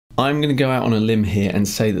I'm going to go out on a limb here and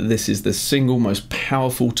say that this is the single most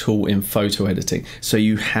powerful tool in photo editing, so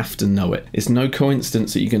you have to know it. It's no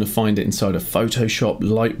coincidence that you're going to find it inside of Photoshop,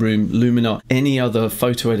 Lightroom, Luminar, any other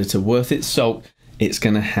photo editor worth its salt. It's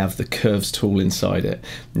going to have the curves tool inside it.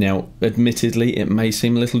 Now, admittedly, it may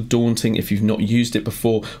seem a little daunting if you've not used it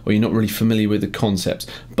before or you're not really familiar with the concepts,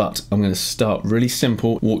 but I'm going to start really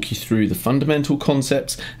simple, walk you through the fundamental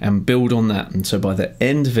concepts and build on that. And so by the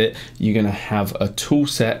end of it, you're going to have a tool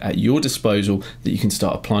set at your disposal that you can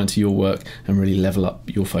start applying to your work and really level up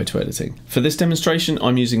your photo editing. For this demonstration,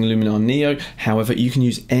 I'm using Luminar Neo. However, you can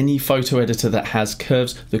use any photo editor that has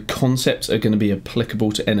curves. The concepts are going to be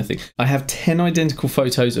applicable to anything. I have 10 identical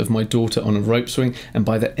photos of my daughter on a rope swing, and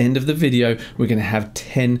by the end of the video we're going to have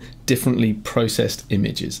 10 differently processed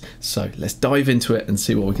images. So let's dive into it and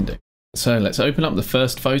see what we can do. So let's open up the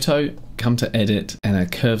first photo, come to edit, and our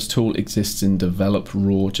curves tool exists in develop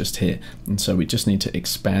raw just here, and so we just need to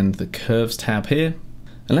expand the curves tab here.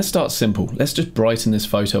 And let's start simple. Let's just brighten this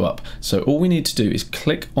photo up. So all we need to do is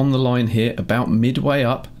click on the line here about midway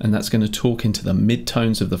up, and that's going to talk into the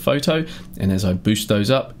mid-tones of the photo. And as I boost those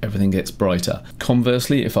up, everything gets brighter.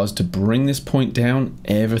 Conversely, if I was to bring this point down,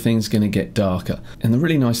 everything's going to get darker. And the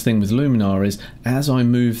really nice thing with Luminar is as I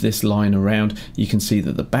move this line around, you can see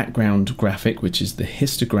that the background graphic, which is the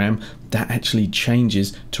histogram, that actually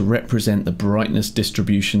changes to represent the brightness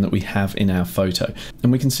distribution that we have in our photo.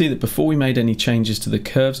 And we can see that before we made any changes to the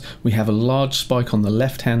curves, we have a large spike on the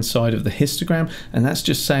left hand side of the histogram, and that's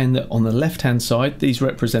just saying that on the left hand side these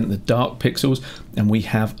represent the dark pixels, and we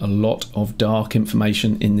have a lot of dark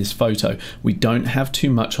information in this photo. We don't have too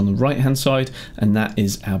much on the right hand side, and that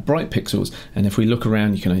is our bright pixels. And if we look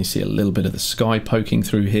around, you can only see a little bit of the sky poking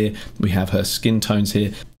through here. We have her skin tones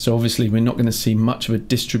here. So obviously we're not going to see much of a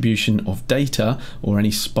distribution of data or any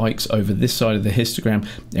spikes over this side of the histogram.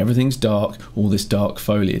 Everything's dark, all this dark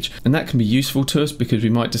foliage. And that can be useful to us because we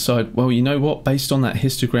might decide, well, you know what, based on that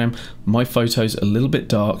histogram, my photo's a little bit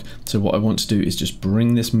dark. So what I want to do is just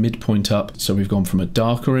bring this midpoint up. So we've gone from a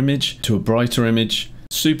darker image to a brighter image.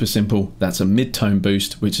 Super simple. That's a mid-tone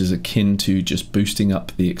boost, which is akin to just boosting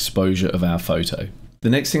up the exposure of our photo. The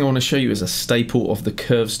next thing I want to show you is a staple of the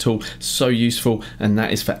curves tool, so useful, and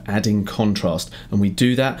that is for adding contrast. And we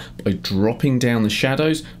do that by dropping down the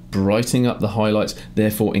shadows, brightening up the highlights,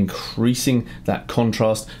 therefore increasing that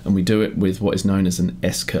contrast, and we do it with what is known as an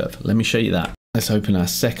S-curve. Let me show you that. Let's open our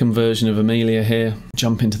second version of 𝗤𝗡𝗆 here,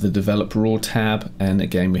 jump into the Develop Raw tab, and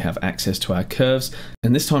again we have access to our curves.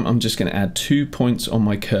 And this time I'm just going to add 2 points on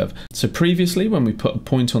my curve. So previously when we put a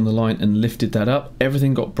point on the line and lifted that up,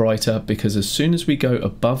 everything got brighter, because as soon as we go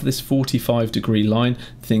above this 45-degree line,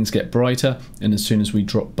 things get brighter, and as soon as we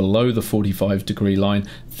drop below the 45-degree line,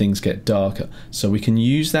 things get darker. So we can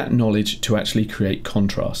use that knowledge to actually create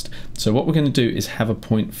contrast. So what we're going to do is have a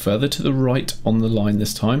point further to the right on the line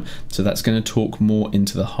this time. So that's going to talk more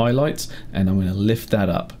into the highlights, and I'm going to lift that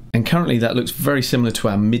up. And currently that looks very similar to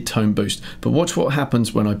our mid-tone boost, but watch what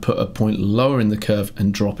happens when I put a point lower in the curve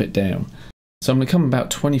and drop it down. So I'm going to come about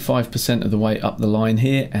 25% of the way up the line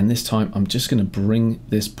here, and this time I'm just going to bring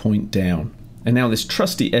this point down. And now this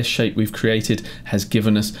trusty S shape we've created has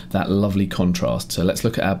given us that lovely contrast. So let's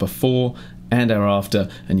look at our before and our after,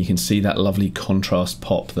 and you can see that lovely contrast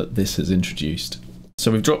pop that this has introduced.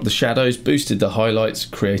 So we've dropped the shadows, boosted the highlights,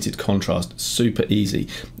 created contrast. Super easy.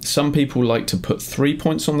 Some people like to put 3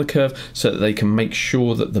 points on the curve so that they can make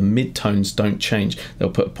sure that the mid-tones don't change. They'll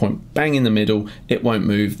put a point bang in the middle, it won't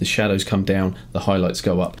move, the shadows come down, the highlights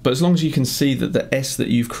go up. But as long as you can see that the S that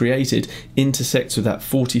you've created intersects with that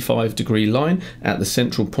 45-degree line at the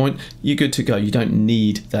central point, you're good to go. You don't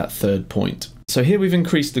need that third point. So here we've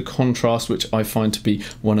increased the contrast, which I find to be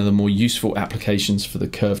one of the more useful applications for the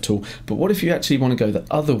curve tool. But what if you actually want to go the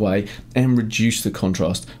other way and reduce the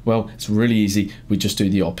contrast? Well, it's really easy. We just do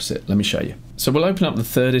the opposite. Let me show you. So we'll open up the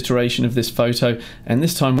third iteration of this photo, and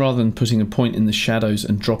this time rather than putting a point in the shadows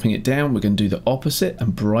and dropping it down, we're going to do the opposite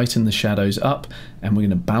and brighten the shadows up, and we're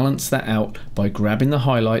going to balance that out by grabbing the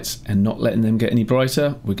highlights and not letting them get any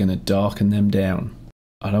brighter. We're going to darken them down.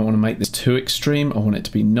 I don't want to make this too extreme. I want it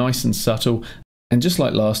to be nice and subtle. And just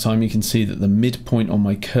like last time, you can see that the midpoint on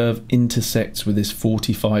my curve intersects with this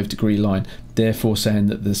 45-degree line, therefore saying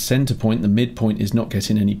that the center point, the midpoint, is not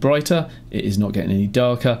getting any brighter, it is not getting any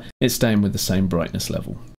darker, it's staying with the same brightness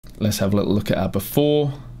level. Let's have a little look at our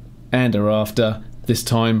before and our after. This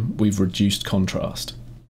time we've reduced contrast.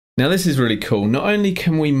 Now this is really cool. Not only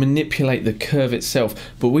can we manipulate the curve itself,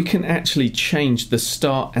 but we can actually change the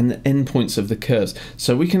start and the end points of the curves.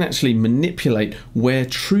 So we can actually manipulate where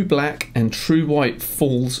true black and true white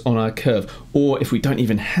falls on our curve. Or if we don't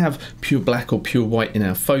even have pure black or pure white in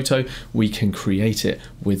our photo, we can create it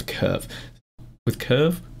with curve. With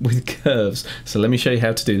curves. So let me show you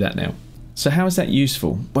how to do that now. So how is that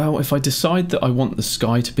useful? Well, if I decide that I want the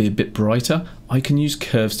sky to be a bit brighter, I can use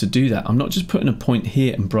curves to do that. I'm not just putting a point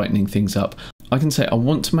here and brightening things up. I can say I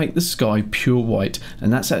want to make the sky pure white,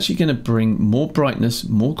 and that's actually going to bring more brightness,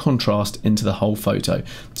 more contrast into the whole photo.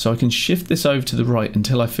 So I can shift this over to the right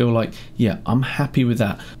until I feel like, yeah, I'm happy with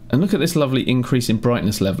that. And look at this lovely increase in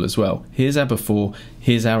brightness level as well. Here's our before,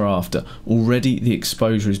 here's our after. Already the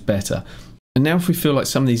exposure is better. And now if we feel like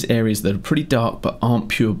some of these areas that are pretty dark but aren't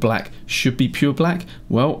pure black should be pure black,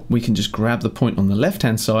 well, we can just grab the point on the left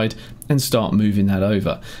hand side and start moving that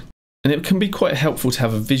over. And it can be quite helpful to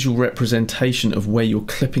have a visual representation of where you're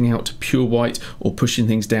clipping out to pure white or pushing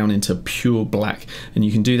things down into pure black. And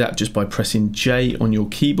you can do that just by pressing J on your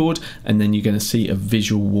keyboard, and then you're going to see a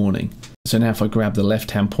visual warning. So now if I grab the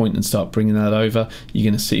left hand point and start bringing that over, you're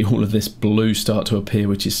going to see all of this blue start to appear,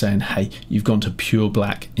 which is saying, hey, you've gone to pure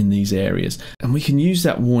black in these areas. And we can use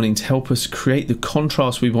that warning to help us create the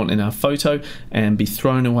contrast we want in our photo and be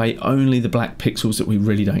throwing away only the black pixels that we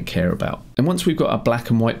really don't care about. And once we've got our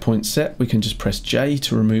black and white points set, we can just press J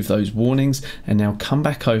to remove those warnings and now come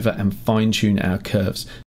back over and fine tune our curves.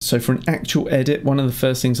 So for an actual edit, one of the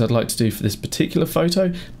first things I'd like to do for this particular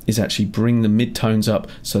photo is actually bring the midtones up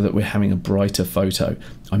so that we're having a brighter photo.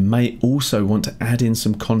 I may also want to add in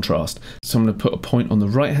some contrast. So I'm going to put a point on the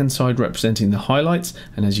right hand side representing the highlights,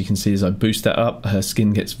 and as you can see as I boost that up, her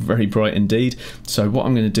skin gets very bright indeed. So what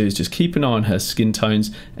I'm going to do is just keep an eye on her skin tones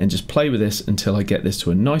and just play with this until I get this to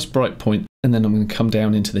a nice bright point. And then I'm going to come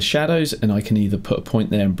down into the shadows, and I can either put a point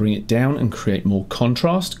there and bring it down and create more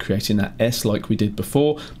contrast, creating that S like we did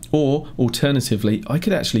before, or alternatively, I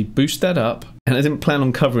could actually boost that up. And I didn't plan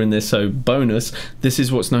on covering this, so bonus, this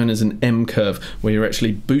is what's known as an M curve, where you're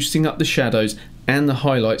actually boosting up the shadows and the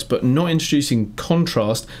highlights, but not introducing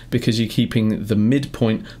contrast because you're keeping the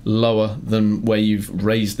midpoint lower than where you've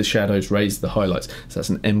raised the shadows, raised the highlights. So that's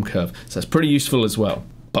an M curve. So that's pretty useful as well.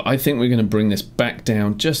 But I think we're going to bring this back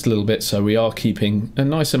down just a little bit so we are keeping a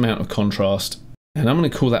nice amount of contrast. And I'm going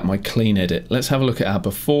to call that my clean edit. Let's have a look at our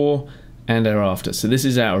before and our after. So this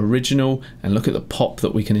is our original, and look at the pop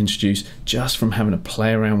that we can introduce just from having to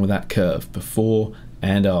play around with that curve before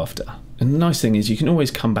and after. And the nice thing is you can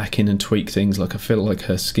always come back in and tweak things. Like I feel like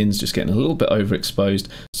her skin's just getting a little bit overexposed,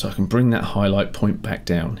 so I can bring that highlight point back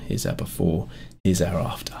down. Here's our before, here's our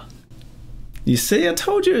after. You see, I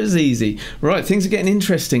told you it was easy. Right, things are getting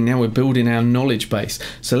interesting now. We're building our knowledge base.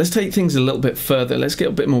 So let's take things a little bit further. Let's get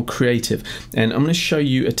a bit more creative. And I'm going to show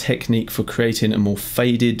you a technique for creating a more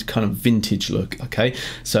faded kind of vintage look, okay?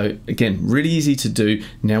 So again, really easy to do.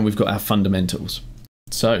 Now we've got our fundamentals.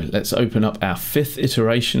 So let's open up our 5th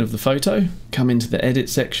iteration of the photo, come into the edit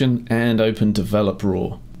section and open develop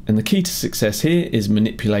raw. And the key to success here is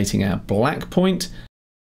manipulating our black point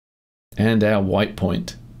and our white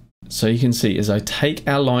point. So you can see as I take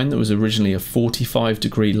our line that was originally a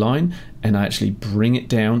 45-degree line and I actually bring it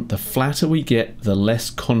down, the flatter we get, the less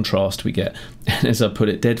contrast we get. And as I put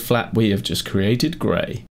it dead flat, we have just created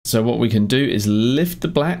grey. So what we can do is lift the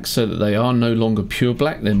black so that they are no longer pure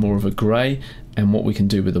black, they're more of a grey. And what we can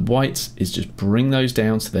do with the whites is just bring those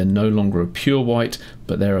down so they're no longer a pure white,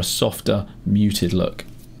 but they're a softer, muted look.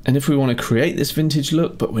 And if we want to create this vintage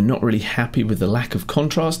look, but we're not really happy with the lack of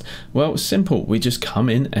contrast, well, it's simple. We just come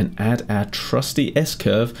in and add our trusty S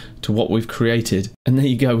curve to what we've created. And there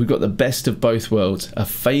you go. We've got the best of both worlds, a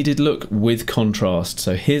faded look with contrast.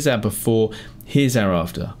 So here's our before, here's our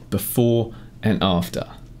after, before and after.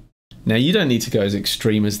 Now you don't need to go as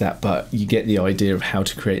extreme as that, but you get the idea of how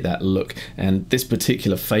to create that look. And this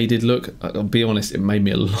particular faded look, I'll be honest, it made me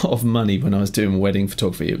a lot of money when I was doing wedding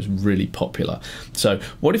photography. It was really popular. So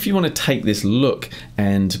what if you want to take this look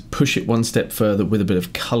and push it one step further with a bit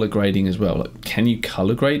of color grading as well? Like, can you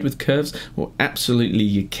color grade with curves? Well, absolutely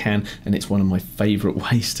you can, and it's one of my favorite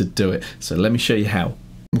ways to do it. So let me show you how.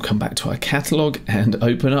 We'll come back to our catalog and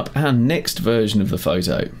open up our next version of the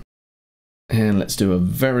photo. And let's do a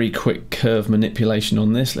very quick curve manipulation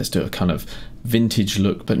on this. Let's do a kind of vintage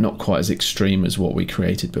look, but not quite as extreme as what we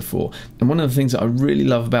created before. And one of the things that I really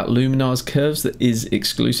love about Luminar's curves that is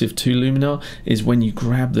exclusive to Luminar is when you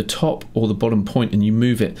grab the top or the bottom point and you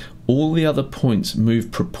move it, all the other points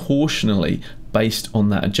move proportionally based on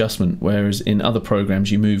that adjustment, whereas in other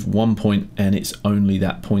programs you move one point and it's only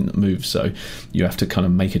that point that moves, so you have to kind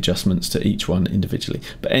of make adjustments to each one individually.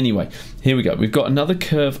 But anyway, here we go. We've got another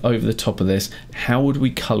curve over the top of this. How would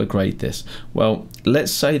we color grade this? Well,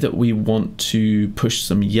 let's say that we want to push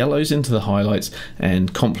some yellows into the highlights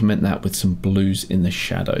and complement that with some blues in the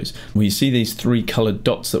shadows. We see these three colored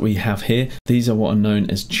dots that we have here. These are what are known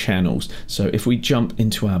as channels. So if we jump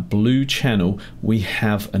into our blue channel, we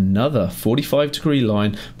have another 45-degree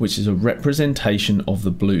line, which is a representation of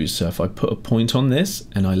the blues. So if I put a point on this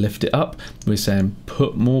and I lift it up, we're saying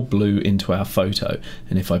put more blue into our photo.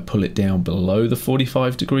 And if I pull it down below the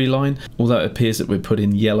 45-degree line, although it appears that we're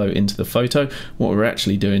putting yellow into the photo, what we're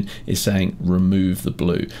actually doing is saying remove the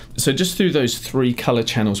blue. So just through those three color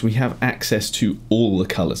channels, we have access to all the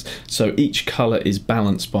colors. So each color is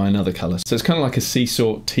balanced by another color. So it's kind of like a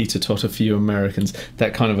seesaw, teeter-totter for you Americans,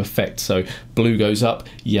 that kind of effect. So blue goes up,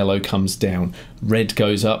 yellow comes down, red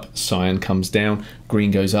goes up, cyan comes down,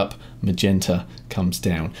 green goes up, magenta comes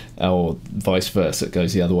down, or vice versa, it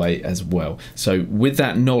goes the other way as well. So with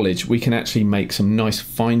that knowledge, we can actually make some nice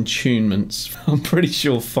fine-tunements. I'm pretty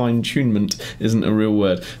sure fine-tunement isn't a real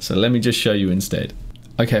word, so let me just show you instead.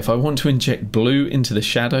 Okay, if I want to inject blue into the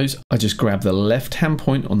shadows, I just grab the left-hand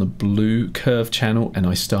point on the blue curve channel and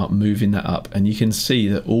I start moving that up. And you can see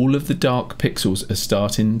that all of the dark pixels are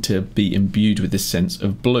starting to be imbued with this sense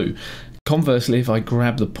of blue. Conversely, if I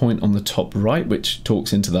grab the point on the top right, which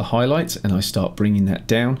talks into the highlights, and I start bringing that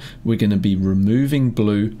down, we're going to be removing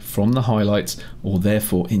blue from the highlights, or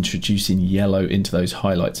therefore introducing yellow into those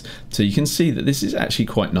highlights. So you can see that this is actually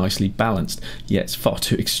quite nicely balanced. Yeah, it's far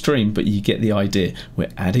too extreme, but you get the idea.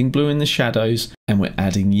 We're adding blue in the shadows and we're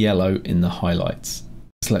adding yellow in the highlights.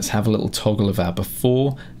 So let's have a little toggle of our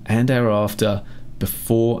before and our after,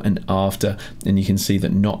 before and after, and you can see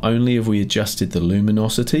that not only have we adjusted the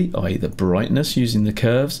luminosity, i.e. the brightness using the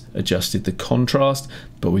curves, adjusted the contrast,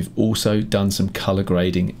 but we've also done some color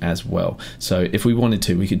grading as well. So if we wanted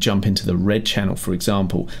to, we could jump into the red channel, for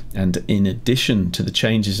example, and in addition to the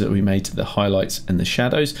changes that we made to the highlights and the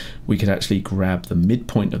shadows, we could actually grab the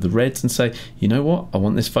midpoint of the reds and say, you know what, I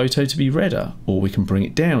want this photo to be redder. Or we can bring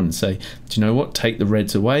it down and say, do you know what, take the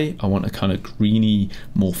reds away, I want a kind of greeny,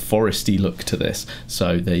 more foresty look to this.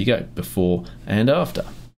 So there you go, before and after.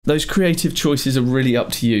 Those creative choices are really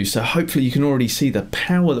up to you, so hopefully you can already see the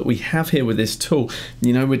power that we have here with this tool.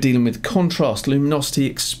 You know, we're dealing with contrast, luminosity,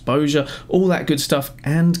 exposure, all that good stuff,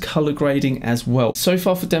 and color grading as well. So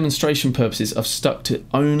far for demonstration purposes, I've stuck to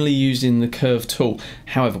only using the curve tool.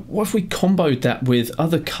 However, what if we comboed that with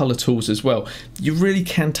other color tools as well? You really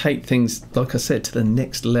can take things, like I said, to the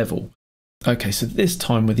next level. Okay, so this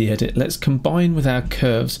time with the edit, let's combine with our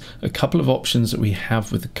curves a couple of options that we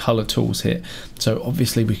have with the color tools here. So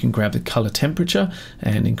obviously we can grab the color temperature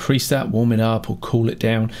and increase that, warm it up or cool it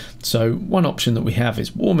down. So one option that we have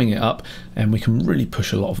is warming it up, and we can really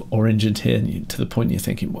push a lot of orange into here to the point you're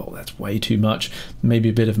thinking, well, that's way too much. Maybe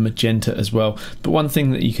a bit of magenta as well. But one thing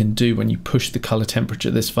that you can do when you push the color temperature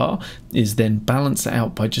this far is then balance it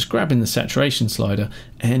out by just grabbing the saturation slider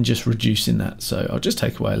and just reducing that. So I'll just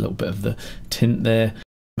take away a little bit of the tint there,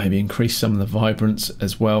 maybe increase some of the vibrance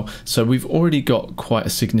as well. So we've already got quite a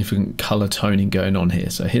significant color toning going on here.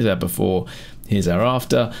 So here's our before, here's our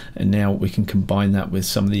after, and now we can combine that with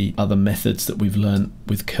some of the other methods that we've learned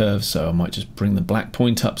with curves. So I might just bring the black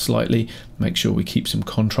point up slightly, make sure we keep some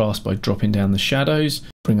contrast by dropping down the shadows,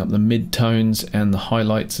 bring up the mid-tones and the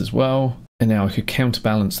highlights as well. And now I could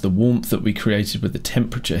counterbalance the warmth that we created with the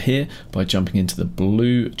temperature here by jumping into the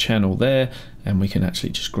blue channel there, and we can actually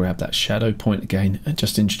just grab that shadow point again and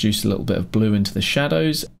just introduce a little bit of blue into the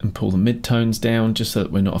shadows and pull the midtones down just so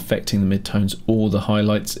that we're not affecting the midtones or the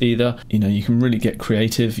highlights either. You know, you can really get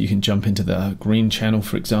creative. You can jump into the green channel,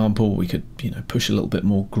 for example. We could, you know, push a little bit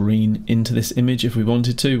more green into this image if we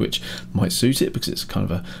wanted to, which might suit it because it's kind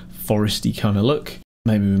of a foresty kind of look.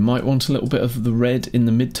 Maybe we might want a little bit of the red in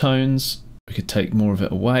the midtones. We could take more of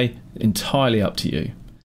it away, entirely up to you.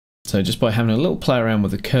 So just by having a little play around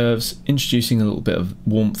with the curves, introducing a little bit of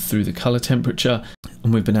warmth through the color temperature,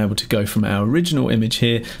 and we've been able to go from our original image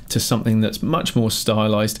here to something that's much more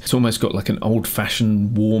stylized. It's almost got like an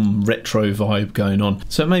old-fashioned, warm, retro vibe going on.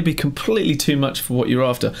 So it may be completely too much for what you're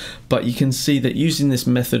after, but you can see that using this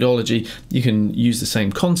methodology, you can use the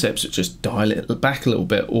same concepts, but just dial it back a little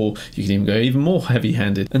bit, or you can even go even more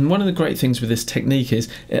heavy-handed. And one of the great things with this technique is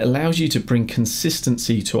it allows you to bring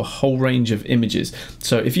consistency to a whole range of images.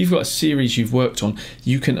 So if you've got a series you've worked on,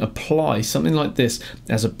 you can apply something like this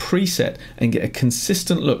as a preset and get a consistency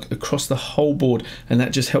consistent look across the whole board, and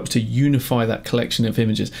that just helps to unify that collection of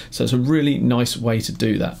images. So it's a really nice way to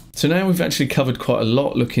do that. So now we've actually covered quite a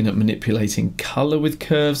lot, looking at manipulating color with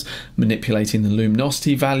curves, manipulating the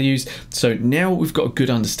luminosity values. So now we've got a good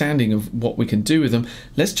understanding of what we can do with them.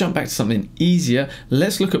 Let's jump back to something easier.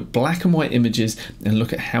 Let's look at black and white images and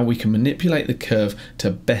look at how we can manipulate the curve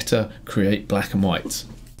to better create black and whites.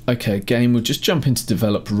 Okay, again, we'll just jump into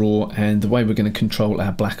Develop Raw, and the way we're going to control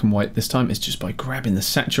our black and white this time is just by grabbing the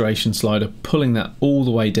saturation slider, pulling that all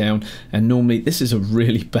the way down. And normally this is a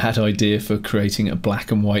really bad idea for creating a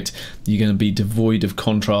black and white. You're going to be devoid of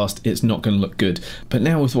contrast. It's not going to look good. But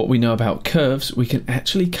now with what we know about curves, we can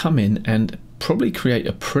actually come in and probably create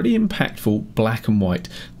a pretty impactful black and white.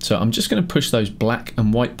 So I'm just going to push those black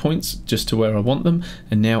and white points just to where I want them,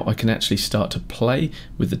 and now I can actually start to play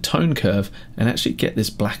with the tone curve and actually get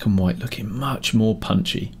this black and white looking much more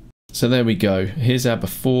punchy. So there we go. Here's our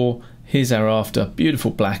before, here's our after.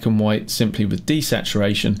 Beautiful black and white, simply with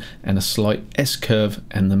desaturation and a slight S curve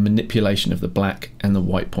and the manipulation of the black and the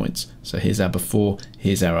white points. So here's our before,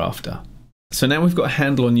 here's our after. So now we've got a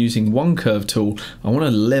handle on using one curve tool. I want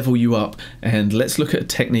to level you up, and let's look at a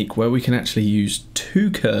technique where we can actually use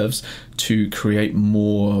two curves to create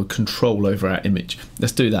more control over our image.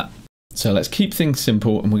 Let's do that. So let's keep things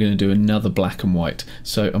simple, and we're going to do another black and white.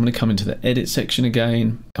 So I'm going to come into the edit section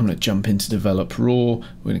again. I'm going to jump into Develop Raw.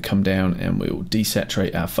 We're going to come down and we'll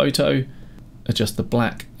desaturate our photo, adjust the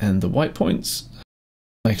black and the white points,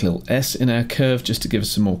 make a little S in our curve just to give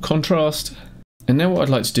us some more contrast. And now what I'd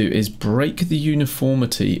like to do is break the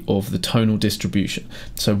uniformity of the tonal distribution.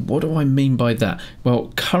 So what do I mean by that?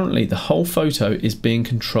 Well, currently the whole photo is being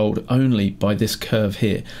controlled only by this curve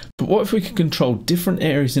here. But what if we could control different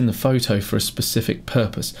areas in the photo for a specific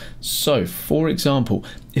purpose? So, for example,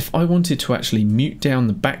 if I wanted to actually mute down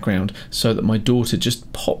the background so that my daughter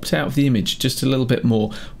just popped out of the image just a little bit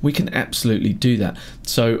more, we can absolutely do that.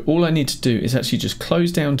 So all I need to do is actually just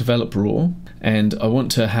close down Develop Raw, and I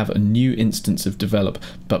want to have a new instance of Develop,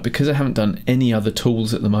 but because I haven't done any other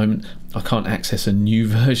tools at the moment, I can't access a new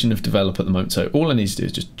version of Develop at the moment. So all I need to do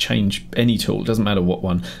is just change any tool, it doesn't matter what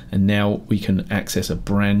one, and now we can access a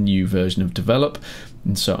brand new version of Develop.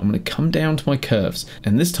 And so I'm going to come down to my curves,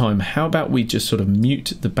 and this time how about we just sort of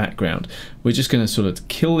mute the background. We're just going to sort of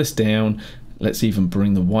kill this down. Let's even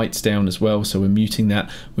bring the whites down as well, so we're muting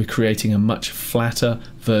that. We're creating a much flatter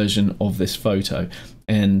version of this photo,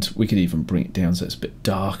 and we could even bring it down so it's a bit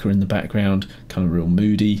darker in the background, kind of real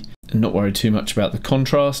moody, and not worry too much about the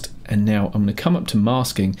contrast. And now I'm going to come up to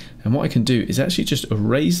masking, and what I can do is actually just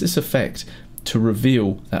erase this effect to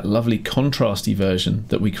reveal that lovely contrasty version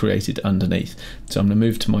that we created underneath. So I'm going to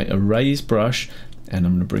move to my erase brush, and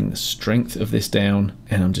I'm going to bring the strength of this down,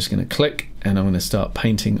 and I'm just going to click, and I'm going to start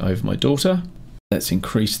painting over my daughter. Let's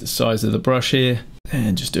increase the size of the brush here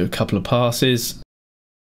and just do a couple of passes.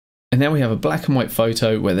 And now we have a black and white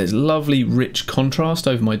photo where there's lovely rich contrast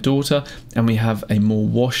over my daughter, and we have a more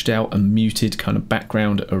washed out and muted kind of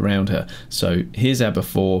background around her. So here's our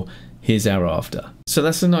before, here's our after. So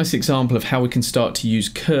that's a nice example of how we can start to use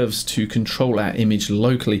curves to control our image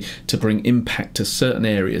locally to bring impact to certain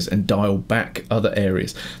areas and dial back other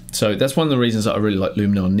areas. So that's one of the reasons that I really like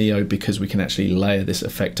Luminar Neo, because we can actually layer this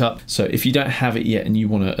effect up. So if you don't have it yet and you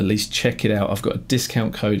want to at least check it out, I've got a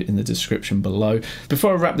discount code in the description below.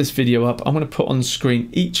 Before I wrap this video up, I'm going to put on screen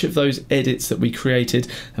each of those edits that we created,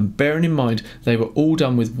 and bearing in mind they were all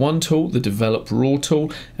done with one tool, the Develop Raw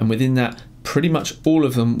tool, and within that pretty much all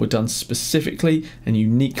of them were done specifically and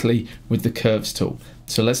uniquely with the curves tool.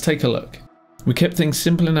 So let's take a look. We kept things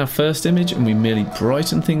simple in our first image, and we merely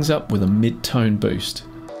brightened things up with a mid-tone boost.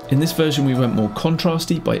 In this version we went more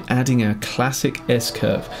contrasty by adding our classic S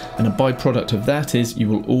curve, and a byproduct of that is you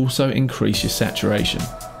will also increase your saturation.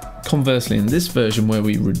 Conversely, in this version where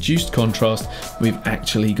we reduced contrast, we've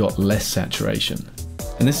actually got less saturation.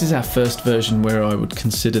 And this is our first version where I would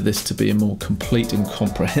consider this to be a more complete and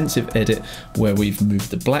comprehensive edit, where we've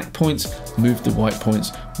moved the black points, moved the white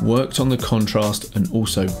points, worked on the contrast, and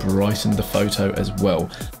also brightened the photo as well.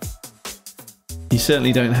 You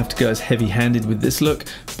certainly don't have to go as heavy-handed with this look,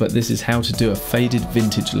 but this is how to do a faded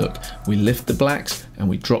vintage look. We lift the blacks and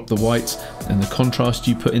we drop the whites, and the contrast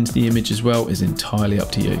you put into the image as well is entirely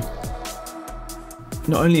up to you.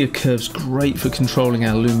 Not only are curves great for controlling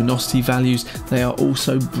our luminosity values, they are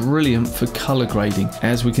also brilliant for color grading,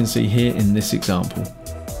 as we can see here in this example.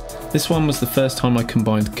 This one was the first time I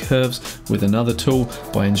combined curves with another tool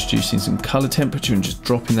by introducing some color temperature and just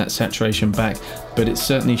dropping that saturation back, but it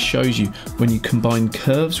certainly shows you when you combine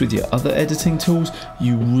curves with your other editing tools,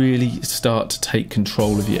 you really start to take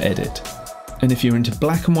control of your edit. And if you're into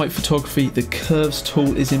black and white photography, the curves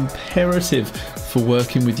tool is imperative for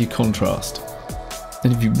working with your contrast.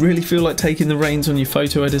 And if you really feel like taking the reins on your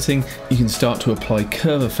photo editing, you can start to apply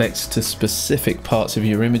curve effects to specific parts of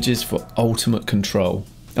your images for ultimate control.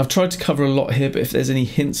 I've tried to cover a lot here, but if there's any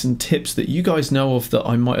hints and tips that you guys know of that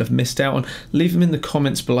I might have missed out on, leave them in the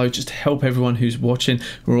comments below just to help everyone who's watching.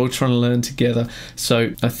 We're all trying to learn together.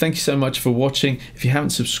 So thank you so much for watching. If you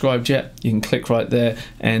haven't subscribed yet, you can click right there,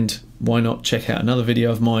 and why not check out another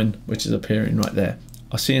video of mine, which is appearing right there.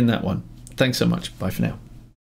 I'll see you in that one. Thanks so much. Bye for now.